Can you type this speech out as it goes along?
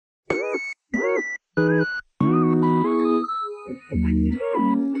Welcome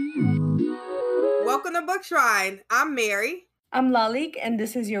to Book Shrine. I'm Mary. I'm Lalik, and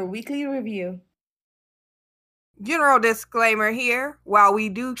this is your weekly review. General disclaimer here. While we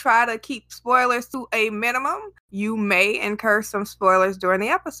do try to keep spoilers to a minimum, you may incur some spoilers during the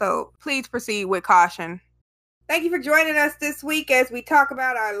episode. Please proceed with caution. Thank you for joining us this week as we talk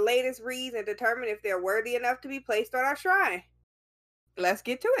about our latest reads and determine if they're worthy enough to be placed on our shrine. Let's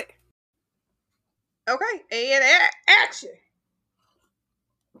get to it. Okay, and action.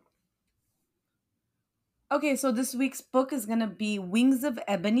 Okay, so this week's book is going to be Wings of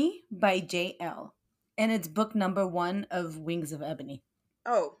Ebony by J.L. And it's book number 1 of Wings of Ebony.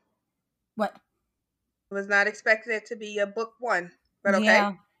 Oh. What? Was not expecting it to be a book 1, but okay.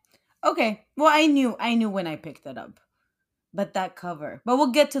 Yeah. Okay, well, I knew when I picked it up. But that cover. But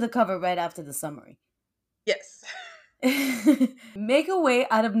we'll get to the cover right after the summary. Yes. Make a way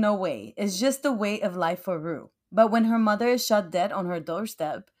out of no way is just the way of life for Rue. But when her mother is shot dead on her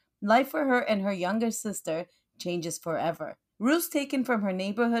doorstep, life for her and her younger sister changes forever. Rue's taken from her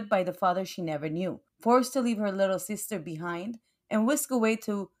neighborhood by the father she never knew, forced to leave her little sister behind, and whisk away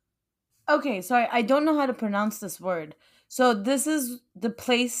to... Okay, sorry, I don't know how to pronounce this word. So this is the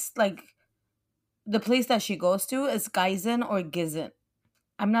place, the place that she goes to is Gizon or Gizon.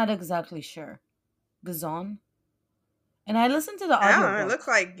 I'm not exactly sure. Gizon? And I listened to the I audio. don't know. It looks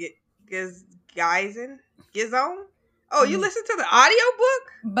like Gizon. Oh, you listened to the audio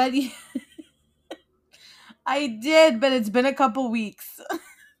book? But I did, but it's been a couple weeks.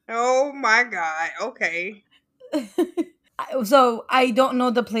 Oh my god. Okay. So I don't know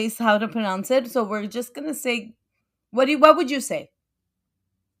the place how to pronounce it. So we're just gonna say, what would you say?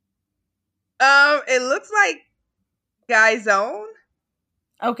 It looks like Gizon.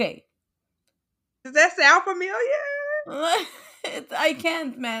 Okay. Does that sound familiar? I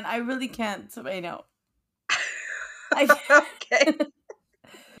can't, man. I really can't right now. Okay.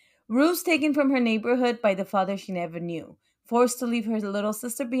 Rue's taken from her neighborhood by the father she never knew, forced to leave her little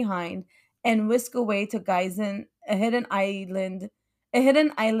sister behind, and whisk away to Gizon, a hidden island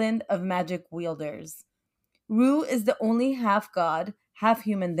of magic wielders. Rue is the only half god, half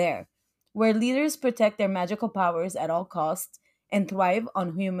human there, where leaders protect their magical powers at all costs and thrive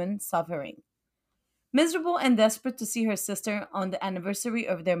on human suffering. Miserable and desperate to see her sister on the anniversary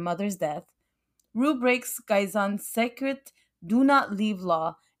of their mother's death, Rue breaks Gizon's sacred do not leave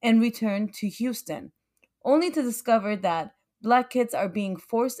law and return to Houston, only to discover that black kids are being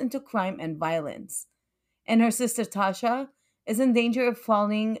forced into crime and violence. And her sister Tasha is in danger of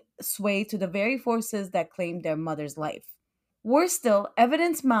falling sway to the very forces that claimed their mother's life. Worse still,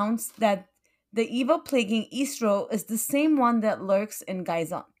 evidence mounts that the evil plaguing Istro is the same one that lurks in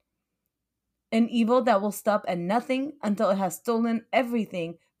Gizon, an evil that will stop at nothing until it has stolen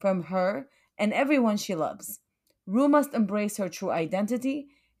everything from her and everyone she loves. Rue must embrace her true identity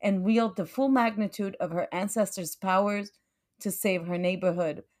and wield the full magnitude of her ancestors' powers to save her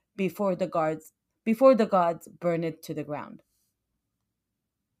neighborhood before the gods burn it to the ground.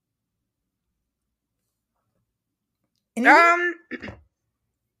 Anything?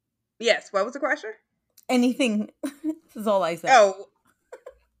 Yes, what was the question? Anything. This is all I said. Oh,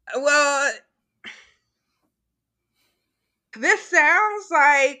 well, this sounds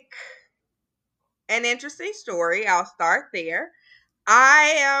like an interesting story. I'll start there.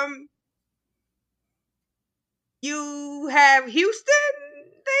 You have Houston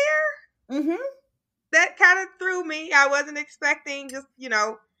there? Mm-hmm. That kind of threw me. I wasn't expecting just,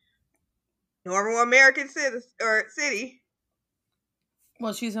 normal American city.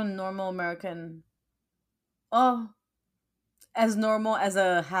 Well, she's a normal American. Oh, as normal as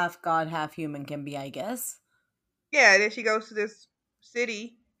a half god, half human can be, I guess. Yeah, then she goes to this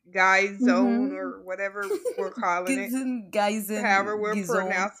city, Guy Zone, or whatever we're calling it. However we're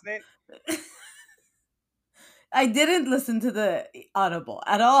pronouncing it. I didn't listen to the Audible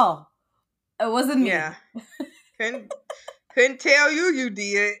at all. It wasn't me. Yeah. couldn't tell you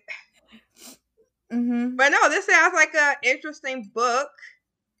did. Mm-hmm. But no, this sounds like an interesting book.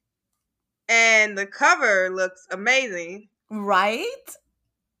 And the cover looks amazing. Right?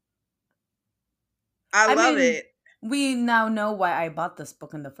 I love it. We now know why I bought this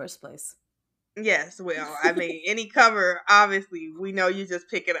book in the first place. Yes, well, I mean, any cover, obviously, we know you just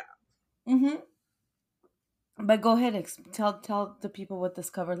pick it up. Mm-hmm. But go ahead, tell the people what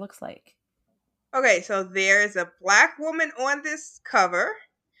this cover looks like. Okay, so there's a black woman on this cover.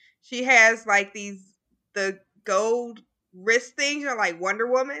 She has like the gold wrist things, like Wonder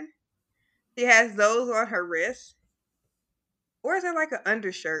Woman. She has those on her wrist. Or is it like an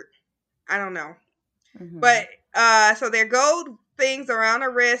undershirt? I don't know. Mm-hmm. But so they're gold things around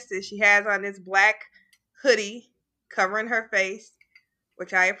her wrist, and she has on this black hoodie covering her face,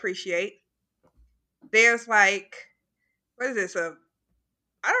 which I appreciate. There's like, what is this?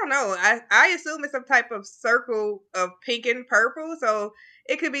 I don't know. I assume it's some type of circle of pink and purple. So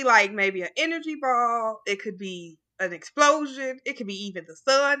it could be like maybe an energy ball. It could be an explosion. It could be even the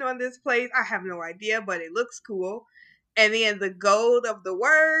sun on this place. I have no idea, but it looks cool. And then the gold of the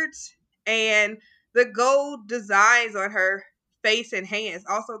words and the gold designs on her face and hands.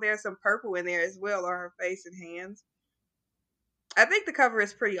 Also, there's some purple in there as well on her face and hands. I think the cover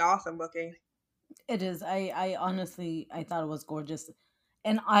is pretty awesome looking. It is. I honestly, I thought it was gorgeous,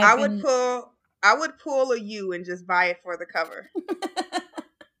 and I I've would been. pull I would pull a U and just buy it for the cover.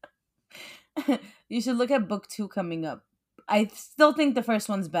 You should look at book 2 coming up. I still think the first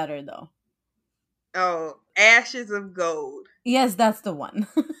one's better though. Oh, Ashes of Gold. Yes, that's the one.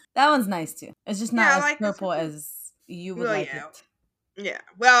 That one's nice too. It's just Yeah, not I as like this one purple too. as you would Well, like yeah. it. Yeah.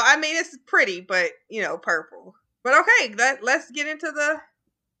 Well, I mean, it's pretty, but, purple. But okay, let's get into the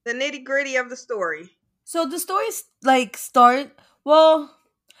nitty-gritty of the story. So the stories like start. Well,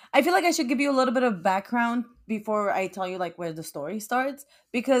 I feel like I should give you a little bit of background before I tell you like where the story starts,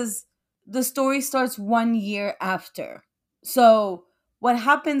 because the story starts 1 year after. So what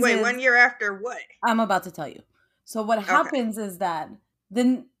happens Wait, is, 1 year after what? I'm about to tell you. So what Okay. happens is that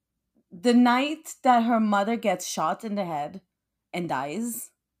the the night that her mother gets shot in the head and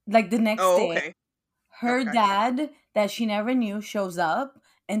dies, like the next Oh, day, okay. her Okay. dad that she never knew shows up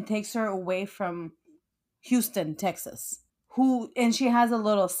and takes her away from Houston, Texas. Who and she has a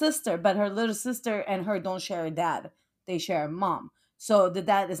little sister, but her little sister and her don't share a dad. They share a mom. So the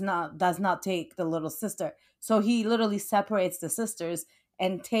dad does not take the little sister. So he literally separates the sisters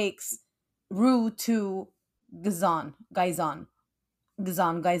and takes Rue to Gazan, Gaizan,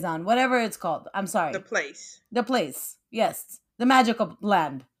 Gazan, Gaizan, whatever it's called. I'm The sorry. place. The place. Yes. The magical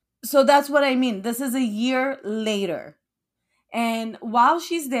land. So that's what I mean. This is a year later. And while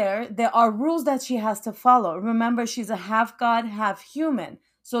she's there, there are rules that she has to follow. Remember, she's a half god, half human.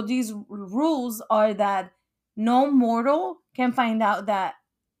 So these rules are that no mortal can find out that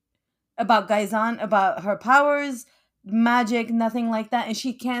about Gaizan, about her powers, magic, nothing like that. And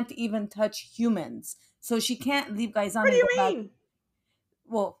she can't even touch humans. So she can't leave Gaizan What do and you go back. mean?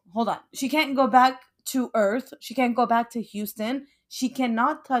 Well, hold on. She can't go back to Earth. She can't go back to Houston. She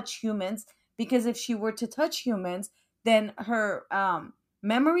cannot touch humans because if she were to touch humans, then her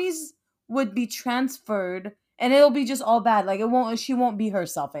memories would be transferred and it'll be just all bad. Like it won't she won't be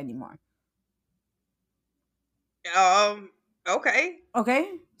herself anymore. Okay.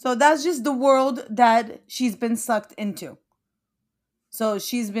 Okay? So that's just the world that she's been sucked into. So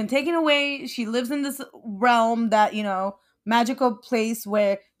she's been taken away. She lives in this realm that, magical place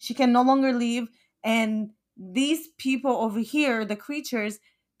where she can no longer leave. And these people over here, the creatures,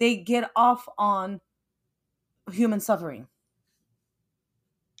 they get off on human suffering.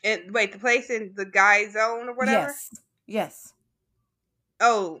 And wait, the place in the guy zone or whatever? Yes. Yes.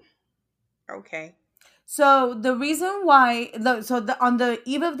 Oh, okay. So the reason why, on the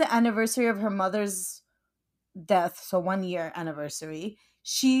eve of the anniversary of her mother's death, so 1 year anniversary,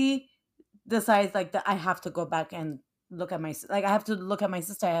 she decides like that I have to go back and look at I have to look at my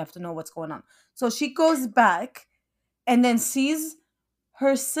sister. I have to know what's going on. So she goes back and then sees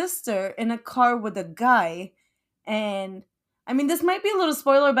her sister in a car with a guy. And I mean, this might be a little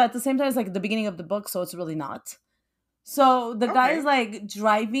spoiler, but at the same time, it's like the beginning of the book, so it's really not. So the guy is Okay. like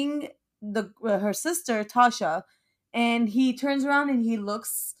driving her sister Tasha, and he turns around and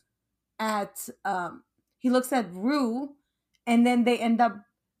at he looks at Rue, and then they end up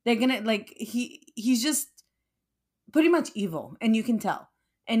they're gonna like he's just pretty much evil, and you can tell.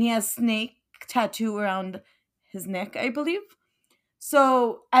 And he has snake tattoo around his neck, I believe.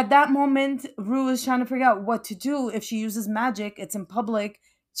 So at that moment, Rue is trying to figure out what to do if she uses magic. It's in public.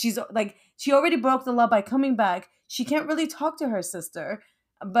 She's like she already broke the law by coming back. She can't really talk to her sister,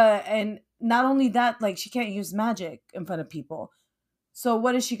 but and not only that, like she can't use magic in front of people. So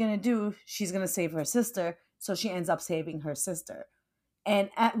what is she gonna do? She's gonna save her sister. So she ends up saving her sister. And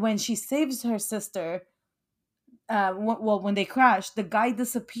when she saves her sister, when they crash, the guy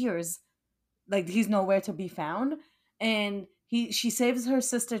disappears. Like he's nowhere to be found, and she saves her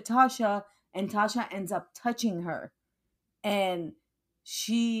sister Tasha, and Tasha ends up touching her, and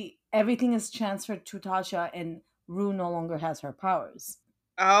she everything is transferred to Tasha, and Rue no longer has her powers.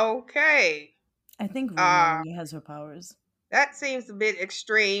 Okay. I think Rue no Uh longer has her powers. that seems a bit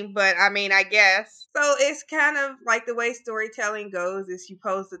extreme, but I mean, I guess. So it's kind of like the way storytelling goes is you're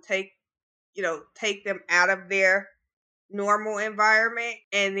supposed to take them out of their normal environment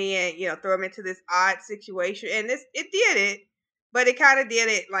and then, throw them into this odd situation. And it did it. but it kind of did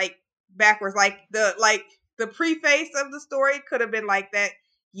it like backwards. Like the preface of the story could have been like that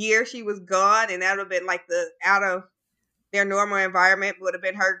year she was gone, and that would have been like the out of their normal environment would have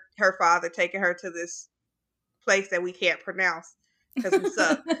been her father taking her to this place that we can't pronounce because we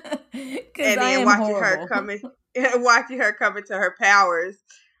suck, Because and I then am horrible. watching her come into her powers.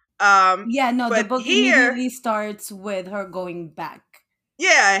 Yeah, no, the But book here, immediately starts with her going back.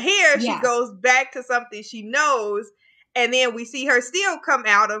 yeah, here she Yeah. goes back to something she knows, and then we see her still come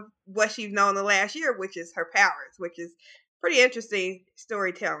out of what she's known the last year, which is her powers, which is pretty interesting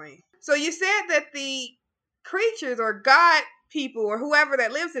storytelling. So you said that the creatures or god people or whoever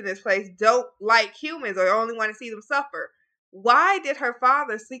that lives in this place don't like humans or only want to see them suffer. Why did her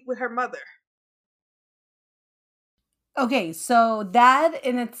father sleep with her mother? Okay, so that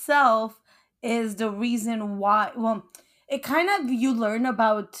in itself is the reason why. Well, it kind of you learn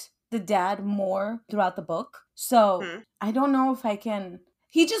about the dad more throughout the book. So Hmm. I don't know if I can.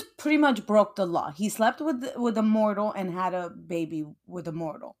 He just pretty much broke the law. He slept with a mortal and had a baby with a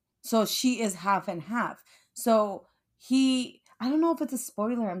mortal. So she is half and half. So he. I don't know if it's a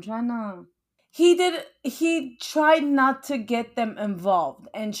spoiler. I'm trying to. He tried not to get them involved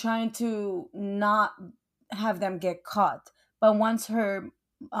and trying to not have them get caught, but once her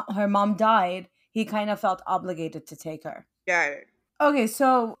mom died, he kind of felt obligated to take her. Got it. Okay,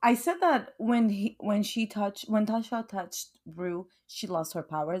 so I said that when Tasha touched Rue, she lost her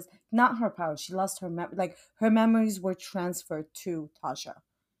powers. Not her powers, she lost like her memories were transferred to Tasha.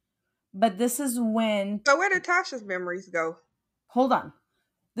 But this is when So where did Tasha's memories go? hold on.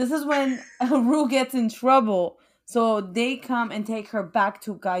 This is when Rue gets in trouble. So they come and take her back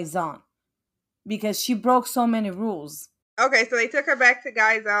to Gaizan because she broke so many rules. Okay, so they took her back to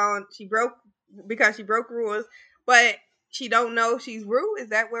Guy Zone. She broke because she broke rules, but she don't know she's Rue. Is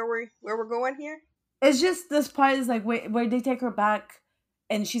that where we're going here? It's just this part is like where they take her back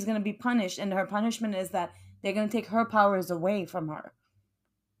and she's gonna be punished, and her punishment is that they're gonna take her powers away from her.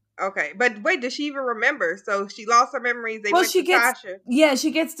 Okay, but wait, does she even remember? So she lost her memories. They Well, went to Tasha.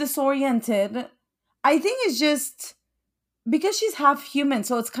 she gets disoriented. I think it's just because she's half human,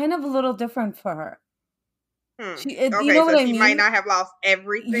 so it's kind of a little different for her. Hmm. You Okay, know what so I she might mean? not have lost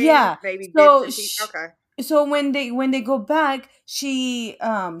everything. Yeah. Maybe bits So and pieces. Okay. so when they go back, she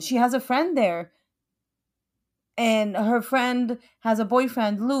has a friend there, and her friend has a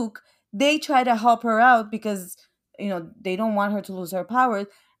boyfriend, Luke. They try to help her out because they don't want her to lose her powers.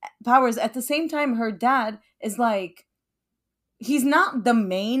 At the same time, her dad is like, he's not the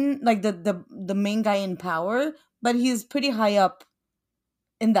main, like the main guy in power, but he's pretty high up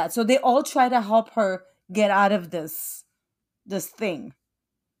in that. So they all try to help her get out of this thing.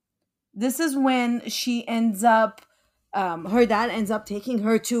 This is when she ends up her dad ends up taking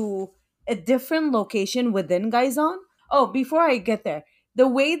her to a different location within Gaizon. Oh, before I get there, the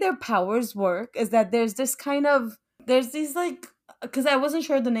way their powers work is that there's these like, because I wasn't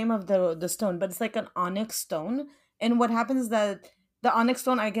sure the name of the stone, but it's like an onyx stone. And what happens is that the onyx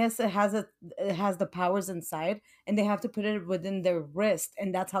stone, I guess it has the powers inside, and they have to put it within their wrist,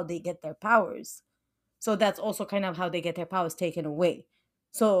 and that's how they get their powers. So that's also kind of how they get their powers taken away.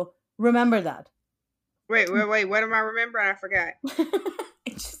 So remember that. Wait. What am I remembering? I forgot. I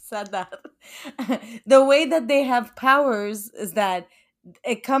just said that. The way that they have powers is that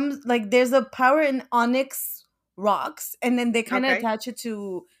it comes like there's a power in onyx rocks, and then they kind of Okay. attach it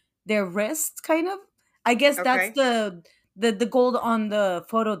to their wrist, kind of. I guess that's Okay. the gold on the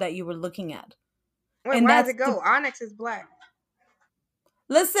photo that you were looking at. Wait, And why does that's it the go? Onyx is black.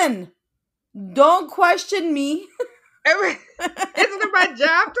 listen, don't question me. Isn't it my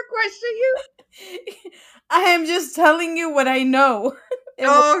job to question you? I am just telling you what I know. It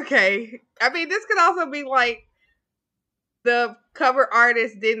will Okay. I mean, this could also be like the cover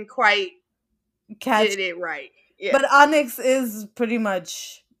artist didn't quite catch. get it right. Yeah. But onyx is pretty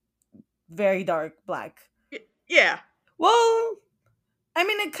much very dark black. Yeah. Well, I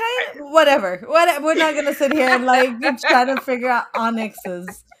mean, it kind of whatever. What we're not gonna sit here and like try to figure out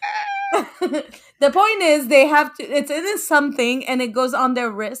onyxes. The point is, they have to. It's in something, and it goes on their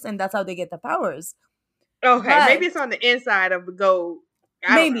wrist, and that's how they get the powers. Okay, But maybe it's on the inside of the gold.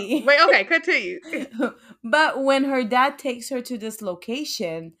 I don't know. maybe. Wait, okay, continue. But when her dad takes her to this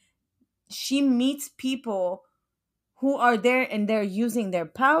location, she meets people who are there and they're using their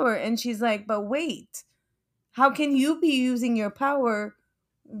power, and she's like, "But wait, how can you be using your power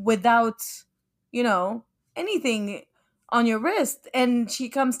without, you know, anything on your wrist?" And she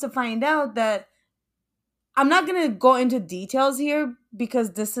comes to find out that I'm not going to go into details here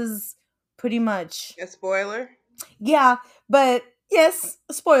because this is pretty much, A spoiler. yeah, but yes,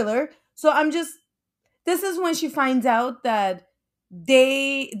 spoiler. So this is when she finds out that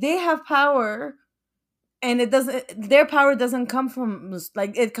they have power, and their power doesn't come from,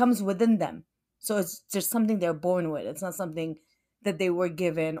 like, it comes within them. So it's just something they're born with. It's not something that they were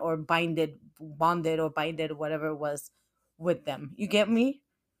given or bonded or binded, whatever it was, with them. You get me?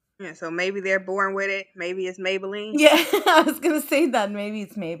 Yeah, so maybe they're born with it. Maybe it's Maybelline. Yeah, I was gonna say that maybe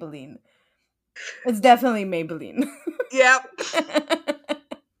it's Maybelline. It's definitely Maybelline. Yep.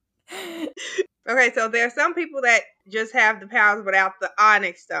 Okay, so there are some people that just have the powers without the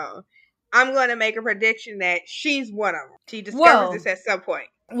Onyx Stone. I'm going to make a prediction that she's one of them. She discovers well, this at some point.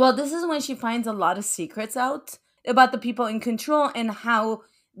 well, this is when she finds a lot of secrets out about the people in control and how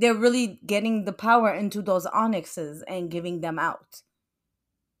they're really getting the power into those onyxes and giving them out.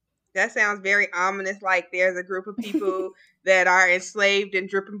 That sounds very ominous, like there's a group of people that are enslaved and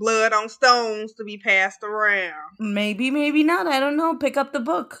dripping blood on stones to be passed around. Maybe, maybe not. I don't know. Pick up the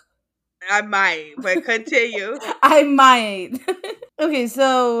book. I might, but continue. I might. Okay,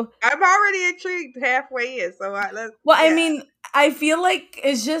 so I'm already intrigued halfway in, so let's, well, I yeah. mean, I feel like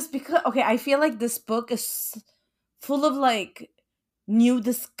it's just because, okay, I feel like this book is full of like new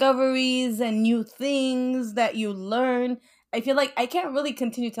discoveries and new things that you learn. I feel like I can't really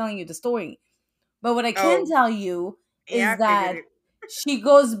continue telling you the story. But what I can Oh, tell you yeah, is I figured that it. she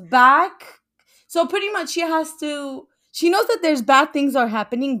goes back. So pretty much she knows that there's bad things are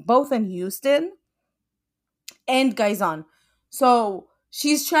happening both in Houston and Gaizan. So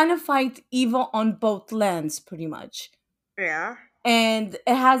she's trying to fight evil on both lands pretty much. Yeah. And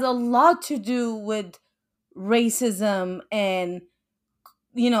it has a lot to do with racism and,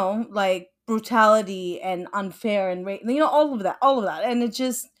 like brutality and unfair and all of that. And it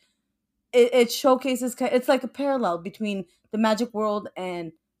just it showcases, it's like a parallel between the magic world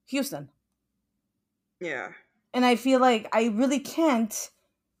and Houston. Yeah. And I feel like I really can't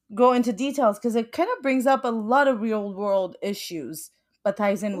go into details because it kind of brings up a lot of real world issues but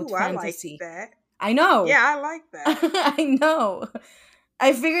ties in with Ooh, I like fantasy. that. I know. Yeah, I like that. I know.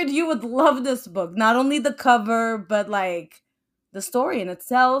 I figured you would love this book. Not only the cover, but like the story in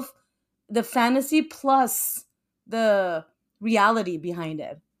itself, the fantasy plus the reality behind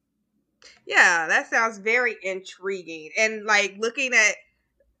it. Yeah, that sounds very intriguing. And like looking at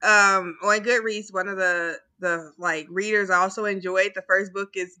on Goodreads, one of the like readers also enjoyed the first book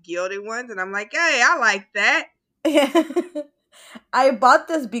is Gilded Ones, and I'm like, hey, I like that. Yeah. I bought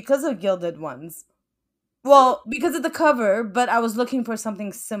this because of Gilded Ones. Well, because of the cover, but I was looking for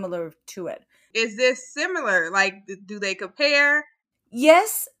something similar to it. Is this similar? Like, do they compare?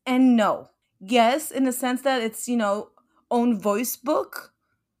 Yes and no. Yes, in the sense that it's, own voice book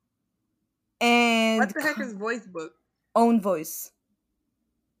What and the heck is voice book? own voice.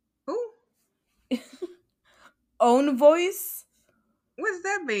 Who? Own voice? What does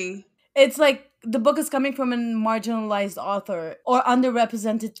that mean? It's like the book is coming from a marginalized author or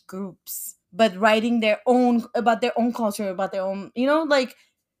underrepresented groups, but writing their own about their own culture, about their own, Oh, like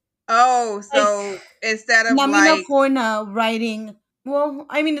so instead of Namina like, Forna writing. Well,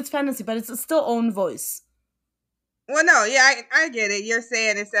 I mean, it's fantasy, but it's still own voice. well, no, yeah, I get it. You're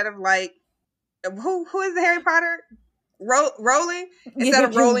saying instead of like, who is the Harry Potter? Rowling, instead Yeah,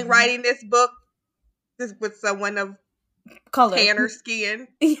 of Rowling writing this book, this with someone of color. tanner skin.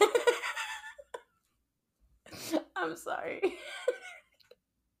 I'm sorry.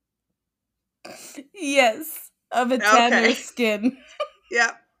 Yes, of a tanner Okay. skin.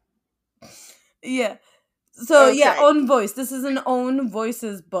 Yep. Yeah. So yeah, Okay. own voice. This is an own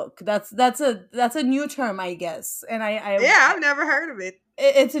voices book. That's a new term, I guess. And Yeah, I've never heard of it.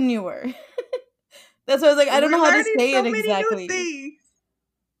 it's a newer. That's why I was like, I don't We're know how to learning say so it many new exactly. things.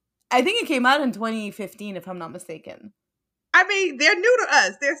 I think it came out in 2015, if I'm not mistaken. I mean, they're new to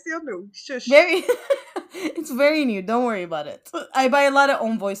us. They're still new. Shush. Very, it's very new. Don't worry about it. I buy a lot of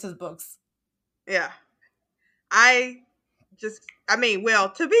own voices books. Yeah. I mean, well,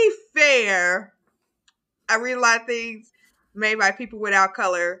 to be fair, I read a lot of things made by people without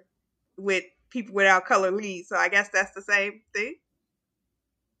color with people without color leads. So I guess that's the same thing.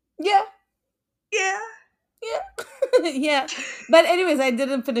 Yeah, Yeah. yeah, yeah. But anyways, I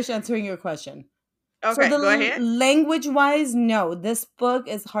didn't finish answering your question. So Okay, the go ahead. language wise, no, this book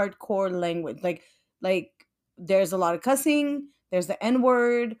is hardcore language. Like there's a lot of cussing. There's the N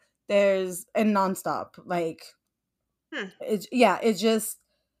word. There's and nonstop. Like Hmm. it's just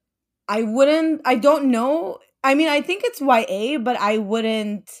I wouldn't. I don't know. I mean, I think it's YA, but I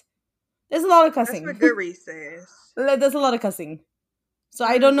wouldn't. There's a lot of That's cussing. what Goodreads says. There's a lot of cussing. So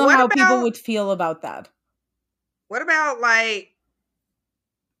I don't know What how people about would feel about that. like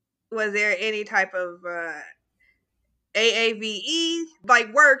was there any type of AAVE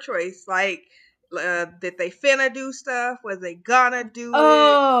like word choice? Like Did they finna do stuff? Was they gonna do it?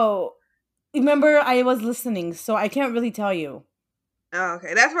 Oh, remember I was listening, so I can't really tell you. Oh,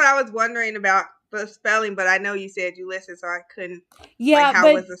 okay, that's what I was wondering about the spelling. But I know you said you listened, so I couldn't. Like, Yeah, how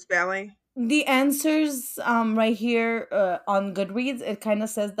but was the spelling? the answers right here on Goodreads, it kind of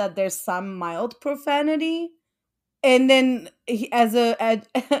says that there's some mild profanity, and then as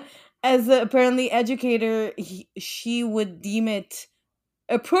as a apparently educator, she would deem it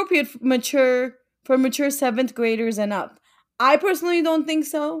appropriate for mature seventh graders and up. I personally don't think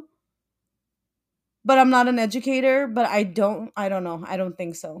so, but I'm not an educator. But I don't know. I don't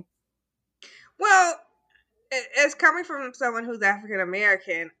think so. Well, it's coming from someone who's African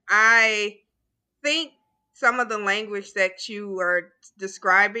American. I think some of the language that you are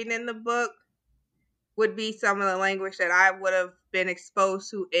describing in the book would be some of the language that I would have been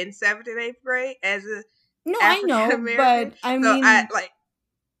exposed to in seventh and eighth grade as a No, I African know, American. but I So I mean, like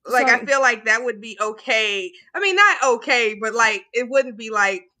I sorry. feel like that would be okay. I mean, not okay, but like it wouldn't be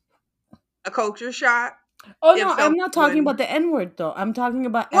like a culture shock Oh if no, I'm not talking someone. about the N word though. I'm talking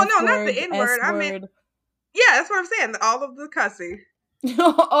about Well, F no, not the word, N S word. I meant, word, yeah, that's what I'm saying. All of the cussing.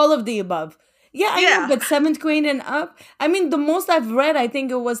 all of the above. Yeah, I know, Yeah, but seventh grade and up. I mean, the most I've read, I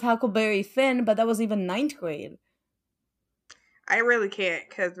think it was Huckleberry Finn, but that was even ninth grade. I really can't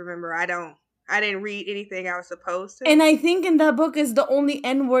because remember, I didn't read anything I was supposed to. And I think in that book is the only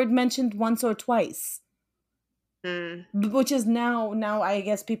N word mentioned once or twice, Hmm. which is now I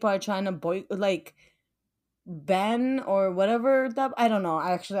guess people are trying to like ban or whatever that I don't know.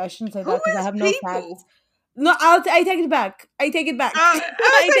 I shouldn't say Who that because I is have no facts. people? No, I take it back. I take it back. I was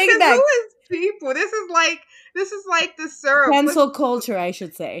I like, take it because who back. is people? This is like the syrup. What's Cancel culture, I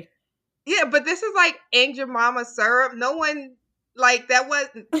should say. yeah, but this is like Aunt Jemima syrup. No one like that was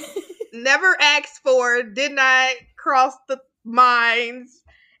never asked for, did not cross the minds,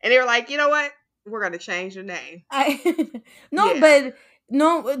 and they were like, you know what? We're gonna change the name. I no, Yeah, but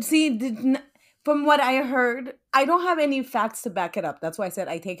no. See, from what I heard, I don't have any facts to back it up. That's why I said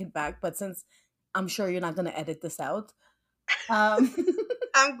I take it back. But since I'm sure you're not going to edit this out, um,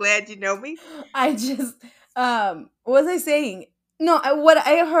 I'm glad you know me. I just what was I saying? No, what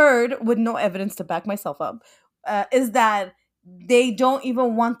I heard with no evidence to back myself up is that they don't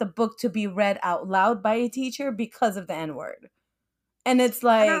even want the book to be read out loud by a teacher because of the N word, and it's I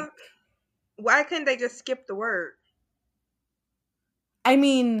like, don't. Why couldn't they just skip the word? I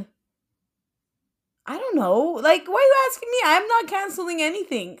mean, I don't know. Like, why are you asking me? I'm not canceling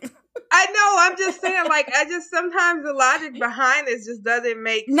anything. I know. I'm just saying. Like, I just sometimes the logic behind this just doesn't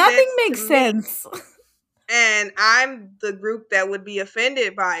make Nothing sense to makes me. sense. And I'm the group that would be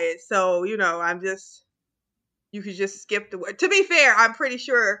offended by it. So, I'm just, you could just skip the word. To be fair, I'm pretty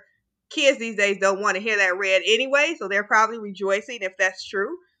sure kids these days don't want to hear that read anyway. So they're probably rejoicing if that's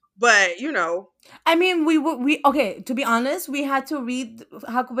true. But, I mean, we okay. To be honest, we had to read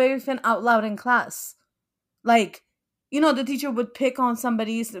Huckleberry Finn out loud in class. Like, the teacher would pick on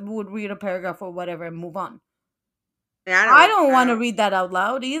somebody, would read a paragraph or whatever, and move on. I don't I want to don't, read that out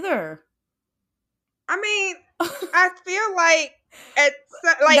loud either. I mean, I feel like,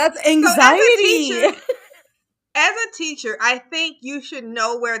 like, That's so anxiety. as a teacher, I think you should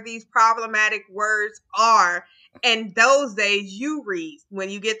know where these problematic words are. And those days you read. When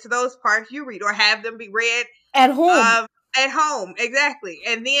you get to those parts, you read or have them be read At home. at home. Exactly.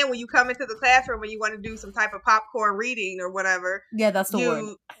 And then when you come into the classroom and you want to do some type of popcorn reading or whatever, Yeah, that's the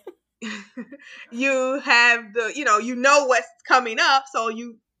word. you you have you know what's coming up, so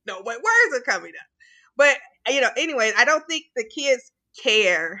you know what words are coming up. But anyways, I don't think the kids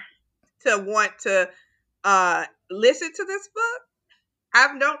care to want to listen to this book.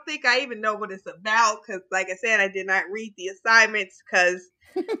 I don't think I even know what it's about because, like I said, I did not read the assignments because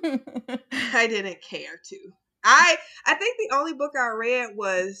I didn't care to. I think the only book I read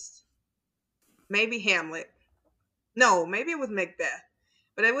was maybe Hamlet. No, maybe it was Macbeth,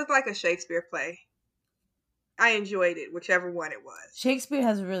 but it was like a Shakespeare play. I enjoyed it, whichever one it was. Shakespeare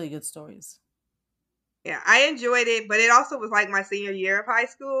has really good stories. Yeah, I enjoyed it, but it also was like my senior year of high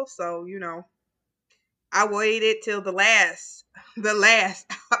school, so I waited till the last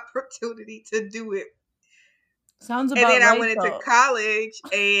opportunity to do it. Sounds And about then I right went into though. college,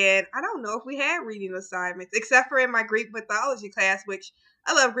 and I don't know if we had reading assignments, except for in my Greek mythology class, which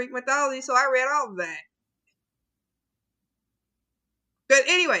I love Greek mythology, so I read all of that. But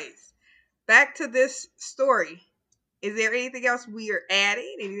anyways, back to this story. Is there anything else we are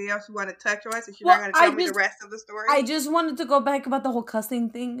adding? Anything else you want to touch on since you're not Well, going to tell me the rest of the I story? just wanted to go back about the whole cussing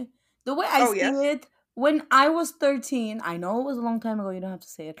thing. The way I Oh, see yes. it, when I was 13, I know it was a long time ago, you don't have to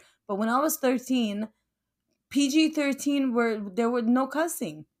say it, but when I was 13, PG 13 there were no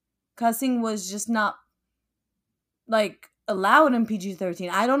cussing. cussing was just not like allowed in PG-13.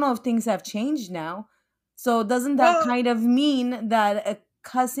 I don't know if things have changed now. So doesn't that Well, kind of mean that a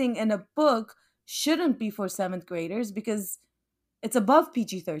cussing in a book shouldn't be for 7th graders because it's above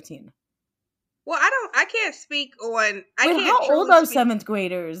PG-13? I can't speak on. I Wait, can't how old truly are speak. 7th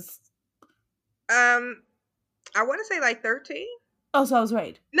graders? Um, I want to say like 13. Oh, so I was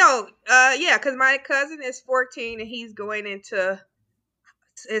right. No, yeah, because my cousin is 14 and he's going into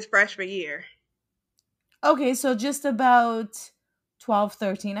his freshman year. Okay, so just about 12,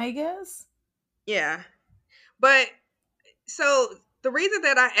 13, I guess. Yeah, but so the reason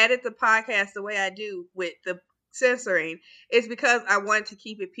that I edit the podcast the way I do with the censoring is because I want to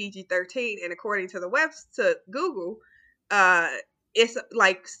keep it PG-13, and according to the to Google, uh, it's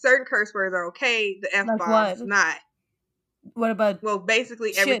like certain curse words are okay, the F Like what? bomb's not. What about Well,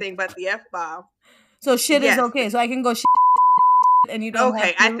 basically shit? everything but the F bomb. So shit is Yes. okay. So I can go shit and you don't have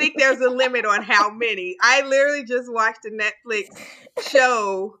Okay, I to. think there's a limit on how many. I literally just watched a Netflix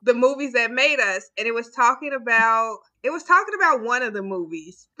show, The Movies That Made Us, and it was talking about one of the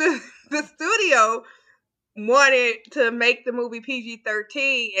movies. The studio wanted to make the movie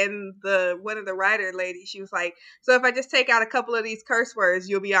PG-13, and the one of the writer ladies, she was like, "So if I just take out a couple of these curse words,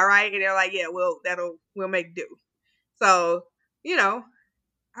 you'll be all right." And they're like, "Yeah, we'll make do." So, you know,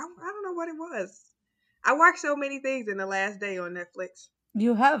 I don't know what it was. I watched so many things in the last day on Netflix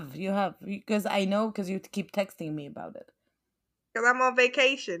You have, because I know because you keep texting me about it. because I'm on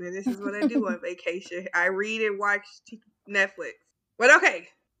vacation, and this is what I do on vacation. I read and watch Netflix. But okay,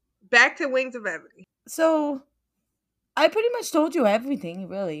 back to Wings of Ebony. So I pretty much told you everything,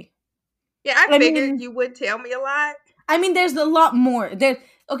 really. Yeah, I I figured mean, you would tell me a lot. there's a lot more.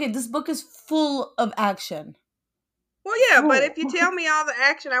 Okay, this book is full of action. Well, yeah, but Full. if you tell me all the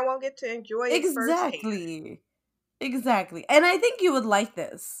action, I won't get to enjoy it firsthand. Exactly. Exactly. And I think you would like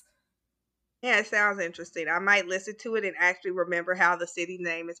this. Yeah, it sounds interesting. I might listen to it and actually remember how the city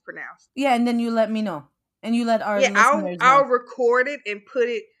name is pronounced. Yeah, and then you let me know. And you let our Yeah, I'll listeners I'll know record it and put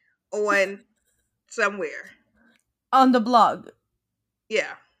it on somewhere. on the blog.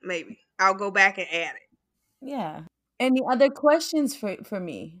 Yeah, maybe. I'll go back and add it. Yeah. Any other questions for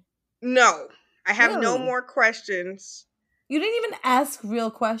me? No, I have no Really? more questions. You didn't even ask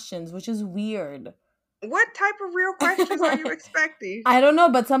real questions, which is weird. What type of real questions are you expecting? I don't know,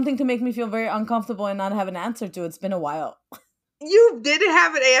 but something to make me feel very uncomfortable and not have an answer to. It's been a while. You didn't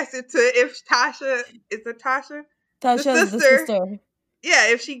have an answer to if Tasha is it Tasha? The Tasha is the sister. sister. Yeah,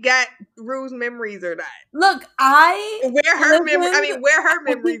 if she got Rue's memories or not. Look, I listened. Where her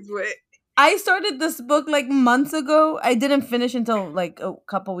memories went. I started this book like months ago. I didn't finish until like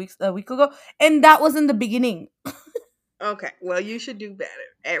a week ago, and that was in the beginning. Okay, well, you should do better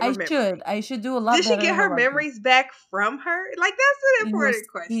at I remembering. should. I should do a lot Did she better get in her remembering. memories back from her? Like, that's an You will important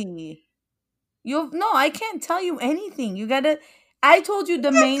question. see. You no, I can't tell you anything. You gotta. I told you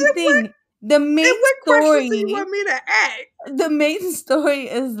the What, main what, thing. The and main what questions do you story. want me to ask? The main story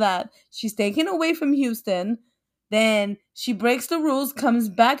is that she's taken away from Houston. Then she breaks the rules, comes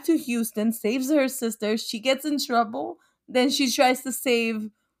back to Houston, saves her sister. She gets in trouble. Then she tries to save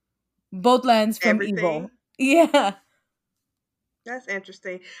both lands from Everything. evil. Yeah. That's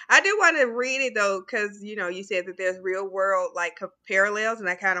interesting. I do want to read it though, because you said that there's real world like parallels, and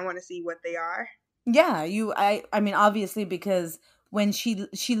I kind of want to see what they are. Yeah, I mean obviously because when she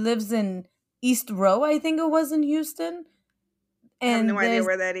lives in East Row, I think it was in Houston, I have no and idea there's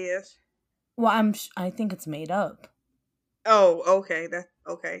where that is. well, I think it's made up. Oh, okay. That's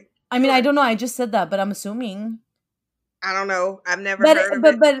okay. I mean, I Sure. don't know. I just said that, but I'm assuming. I don't know. I've never But heard of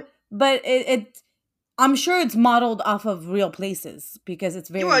it. it I'm sure it's modeled off of real places because it's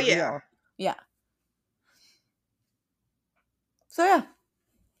very Well, yeah. real. Yeah. So yeah,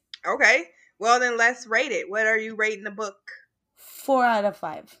 Okay. Well, then let's rate it. What are you rating the book? 4 out of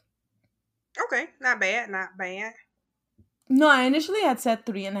 5. Okay. Not bad. Not bad. No, I initially had said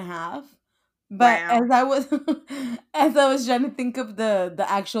 3.5, but Wow. as I was trying to think of the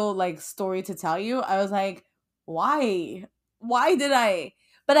actual like story to tell you, I was like, why? Why did I?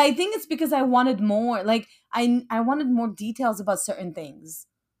 But I think it's because I wanted more. Like I wanted more details about certain things.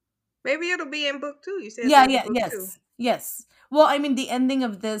 Maybe it'll be in book two. You said Yeah, there's a yeah, book two. yes. Yes. Well, I mean the ending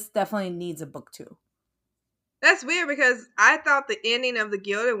of this definitely needs a book too. That's weird because I thought the ending of the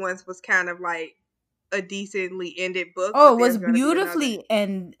Gilded Ones was kind of like a decently ended book, Oh, but it was there's going to be another. beautifully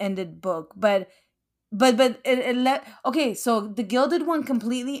ended book, but it let okay, so the Gilded One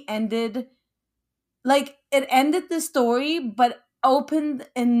completely ended like it ended the story but opened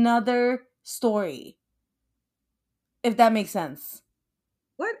another story, if that makes sense.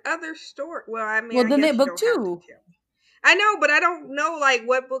 What other story? Well, I mean, Well, I then guess it you book don't have to 2. tell me. I know, but I don't know like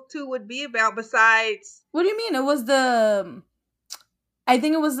what book 2 would be about besides. What do you mean? It was the. I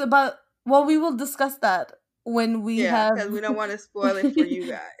think it was about. Well, we will discuss that when we Yeah, have. because we don't want to spoil it for you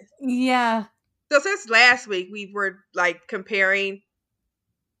guys. Yeah. So since last week we were like comparing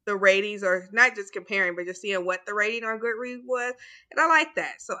the ratings, or not just comparing, but just seeing what the rating on Goodreads was, and I like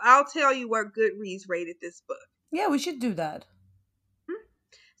that. So I'll tell you what Goodreads rated this book. Yeah, we should do that.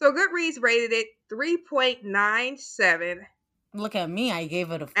 So Goodreads rated it 3.97 Look at me. I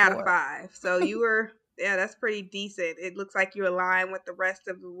gave it a out of 4. 5. So you were, yeah, that's pretty decent. It looks like you align with the rest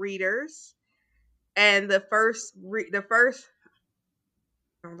of the readers. And the first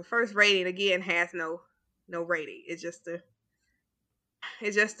rating again has no rating. It's just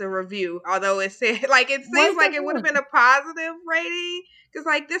a review. Although it said like it Why seems is like that it would have one? been a positive rating because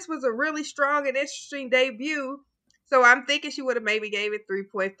like this was a really strong and interesting debut. So I'm thinking she would have maybe gave it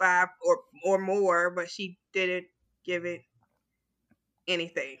 3.5 or more, but she didn't give it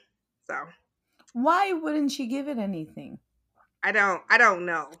anything. So Why wouldn't she give it anything? I don't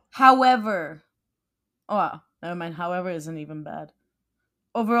know. However, oh, never mind. However, isn't even bad.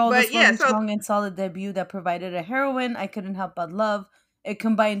 Overall, But this was yeah, a so strong and solid debut that provided a heroine I couldn't help but love. It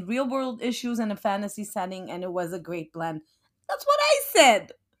combined real world issues and a fantasy setting, and it was a great blend. That's what I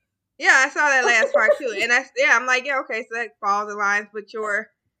said. yeah, I saw that last part too. And I'm like, yeah, okay, so that falls in lines with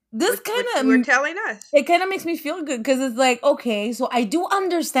This kind what you were of telling us. it kind of makes me feel good because it's like, okay, so I do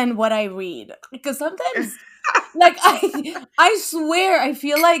understand what I read, because sometimes, like, I swear I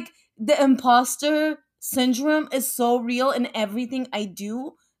feel like the imposter syndrome is so real in everything I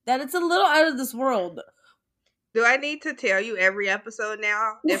do that it's a little out of this world. Do I need to tell you every episode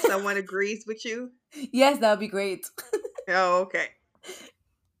now if someone agrees with you? Yes, that would be great. Oh, okay.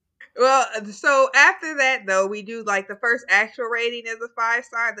 Well, so after that though, we do like the first actual rating is a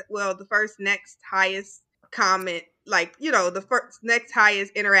 5-star. Well, the first next highest comment, like the first next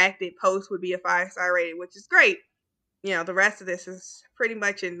highest interacted post would be a 5-star rating, which is great. The rest of this is pretty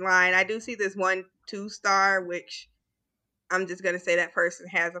much in line. I do see this 1 2-star, which I'm just gonna say that person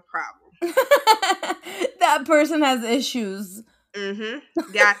has a problem. That person has issues.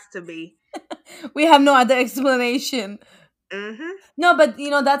 Mm-hmm. Gots to be. We have no other explanation. Mm-hmm. No, but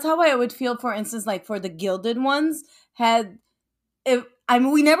that's how I would feel. For instance, like for the gilded ones, had if I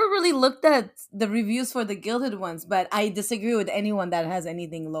mean we never really looked at the reviews for the gilded ones, but I disagree with anyone that has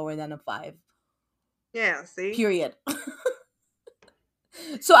anything lower than a 5. Yeah. See. Period.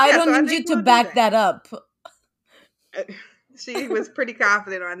 So I Yeah. don't So I need you think to we'll do back that. that up. She was pretty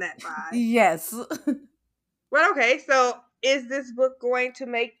confident on that 5. Yes. Well, okay. So is this book going to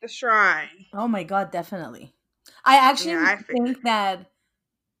make the shrine? Oh my god, definitely. I Yeah, actually I figured. think that,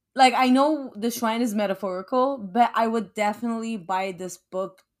 like, I know the shrine is metaphorical, but I would definitely buy this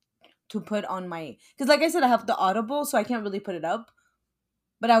book to put on my, because like I said, I have the Audible, so I can't really put it up,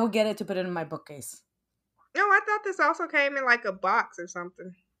 but I would get it to put it in my bookcase. No, I thought this also came in like a box or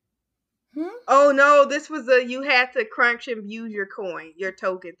something. Hmm? Oh no, this was you had to crunch and use your coin, your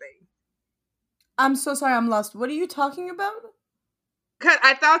token thing. I'm so sorry, I'm lost. What are you talking about? Cause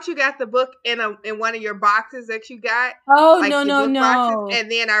I thought you got the book in one of your boxes that you got, Oh, like no, your no, book boxes, no.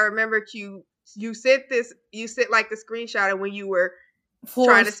 and then I remembered you sent like the screenshot of when you were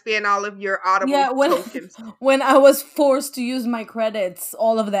trying to Forced. spend all of your Audible Yeah, when tokens. when I was forced to use my credits,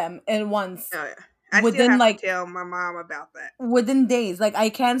 all of them at once, Oh yeah, I still within have to like tell my mom about that. within days. Like I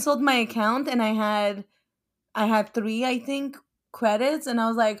canceled my account and I had 3, I think, credits, and I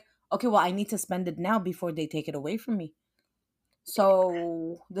was like, okay, well, I need to spend it now before they take it away from me.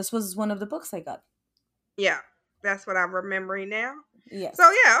 So this was one of the books I got. Yeah, that's what I'm remembering now. So Yes.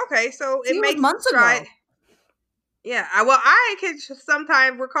 yeah, okay, so it See, it was makes the months stride. ago. Yeah, I can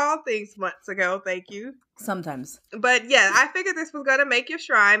sometimes recall things months ago. Thank you. Sometimes. But yeah, I figured this was gonna make your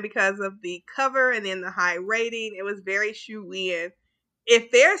shrine because of the cover and then the high rating. It was very shoe in.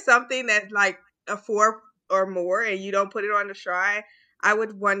 If there's something that's like a 4 or more and you don't put it on the shrine, I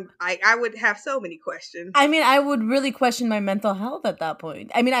would have so many questions. I mean, I would really question my mental health at that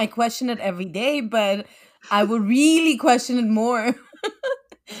point. I mean, I question it every day, but I would really question it more.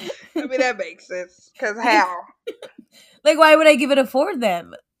 I mean that makes sense. Cause how? Like, why would I give it a 4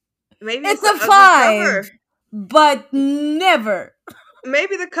 then? Maybe It's it's an a ugly 5, cover. but never.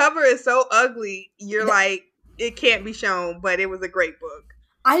 Maybe the cover is so ugly, you're Th- like, it can't be shown, but it was a great book.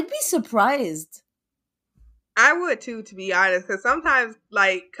 I'd be surprised. I would too, to be honest, because sometimes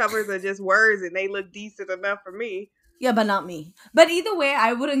like covers are just words and they look decent enough for me. Yeah, but not me. But either way,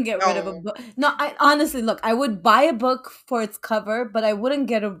 I wouldn't get rid of a Oh, book. No, I honestly look. I would buy a book for its cover, but I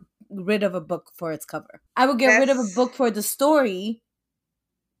wouldn't rid of a book for its cover. I would get rid of a that's book for the story,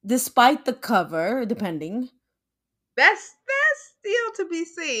 despite the cover, depending. That's still to be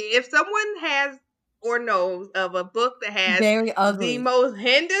seen. If someone has or knows of a book that has Very the ugly. most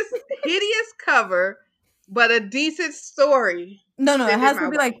hideous cover, but a decent story, No, it send it has to my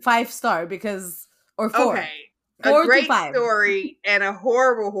be like way. 5-star because, or four. Okay. A 4 to 5. story and a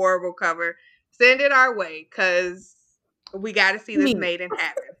horrible cover. Send it our way because we got to see this Me. made and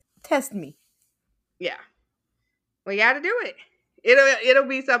happen. Test me. Yeah, we got to do it. It'll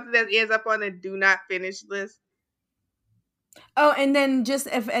be something that ends up on the do not finish list. Oh, and then just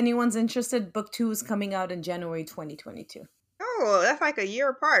if anyone's interested, book 2 is coming out in January 2022. Oh, that's like a year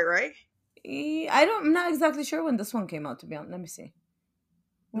apart, right? I'm not exactly sure when this one came out, to be honest. Let me see.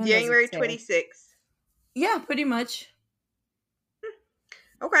 When does it January say? 26th. Yeah, pretty much.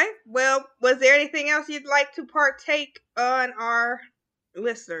 Okay. Well, was there anything else you'd like to partake on our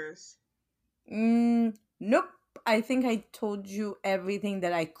listeners? Nope. I think I told you everything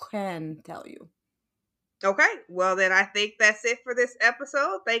that I can tell you. Okay. Well, then I think that's it for this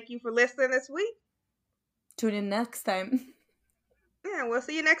episode. Thank you for listening this week. Tune in next time. Yeah, we'll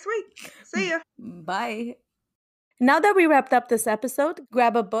see you next week. See ya. Bye. Now that we wrapped up this episode,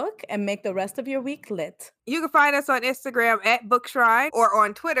 grab a book and make the rest of your week lit. You can find us on Instagram at BookShrine or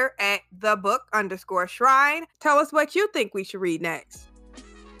on Twitter at thebook_shrine. Tell us what you think we should read next.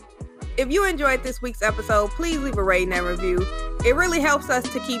 If you enjoyed this week's episode, please leave a rating and review. It really helps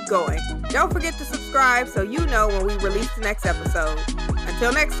us to keep going. Don't forget to subscribe so you know when we release the next episode.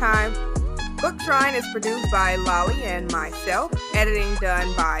 Until next time, Book Shrine is produced by Lolly and myself. Editing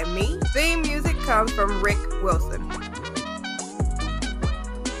done by me. Theme music comes from Rick Wilson.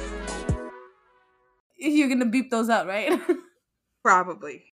 You're gonna beep those out, right? Probably.